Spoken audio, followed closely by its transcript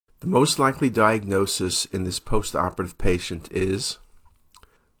The most likely diagnosis in this postoperative patient is,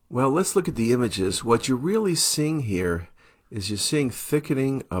 well, let's look at the images. What you're really seeing here is you're seeing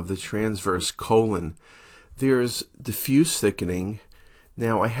thickening of the transverse colon. There's diffuse thickening.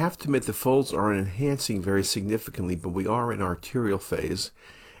 Now, I have to admit the folds aren't enhancing very significantly, but we are in arterial phase.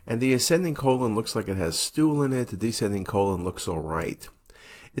 And the ascending colon looks like it has stool in it. The descending colon looks all right.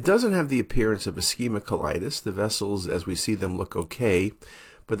 It doesn't have the appearance of ischemic colitis. The vessels, as we see them, look okay,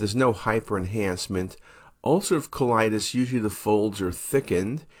 but there's no hyperenhancement. Ulcerative colitis, usually the folds are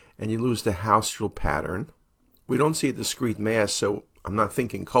thickened, and you lose the haustral pattern. We don't see a discrete mass, so I'm not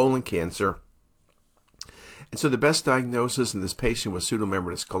thinking colon cancer. And so the best diagnosis in this patient was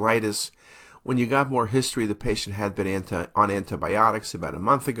pseudomembranous colitis. When you got more history, the patient had been on antibiotics about a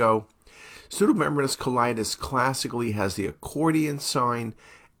month ago. Pseudomembranous colitis classically has the accordion sign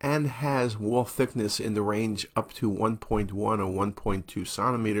and has wall thickness in the range up to 1.1 or 1.2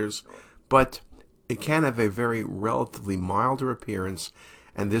 centimeters, but it can have a very relatively milder appearance,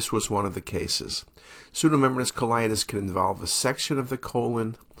 and this was one of the cases. Pseudomembranous colitis can involve a section of the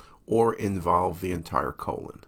colon or involve the entire colon.